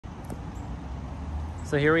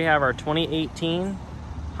So here we have our 2018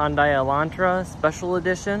 Hyundai Elantra Special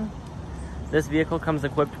Edition. This vehicle comes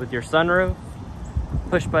equipped with your sunroof,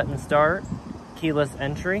 push button start, keyless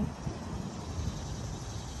entry.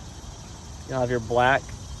 You'll have your black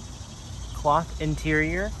cloth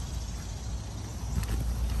interior,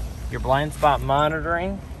 your blind spot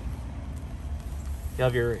monitoring. You'll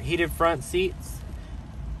have your heated front seats.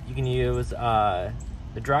 You can use the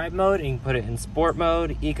drive mode, and you can put it in sport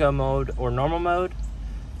mode, eco mode, or normal mode.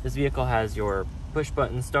 This vehicle has your push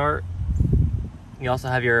button start. You also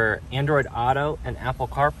have your Android Auto and Apple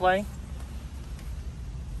CarPlay.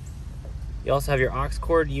 You also have your aux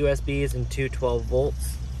cord, USBs, and two 12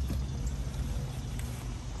 volts.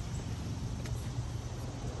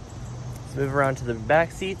 Let's move around to the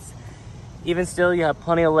back seats. Even still, you have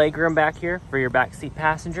plenty of legroom back here for your back seat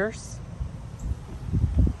passengers.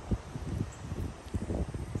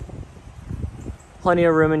 Plenty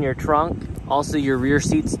of room in your trunk. Also, your rear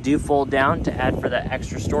seats do fold down to add for that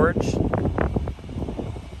extra storage.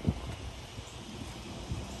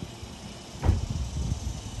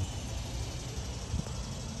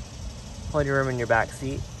 Plenty of room in your back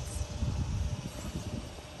seat.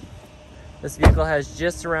 This vehicle has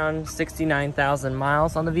just around 69,000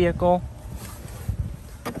 miles on the vehicle.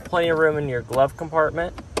 Plenty of room in your glove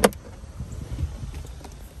compartment.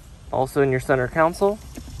 Also in your center console.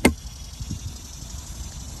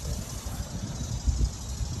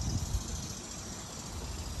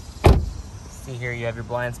 See here, you have your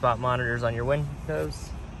blind spot monitors on your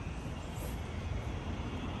windows.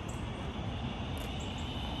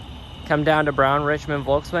 Come down to Brownâ Richmond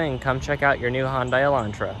Volkswagen and come check out your new Hyundai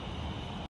Elantra.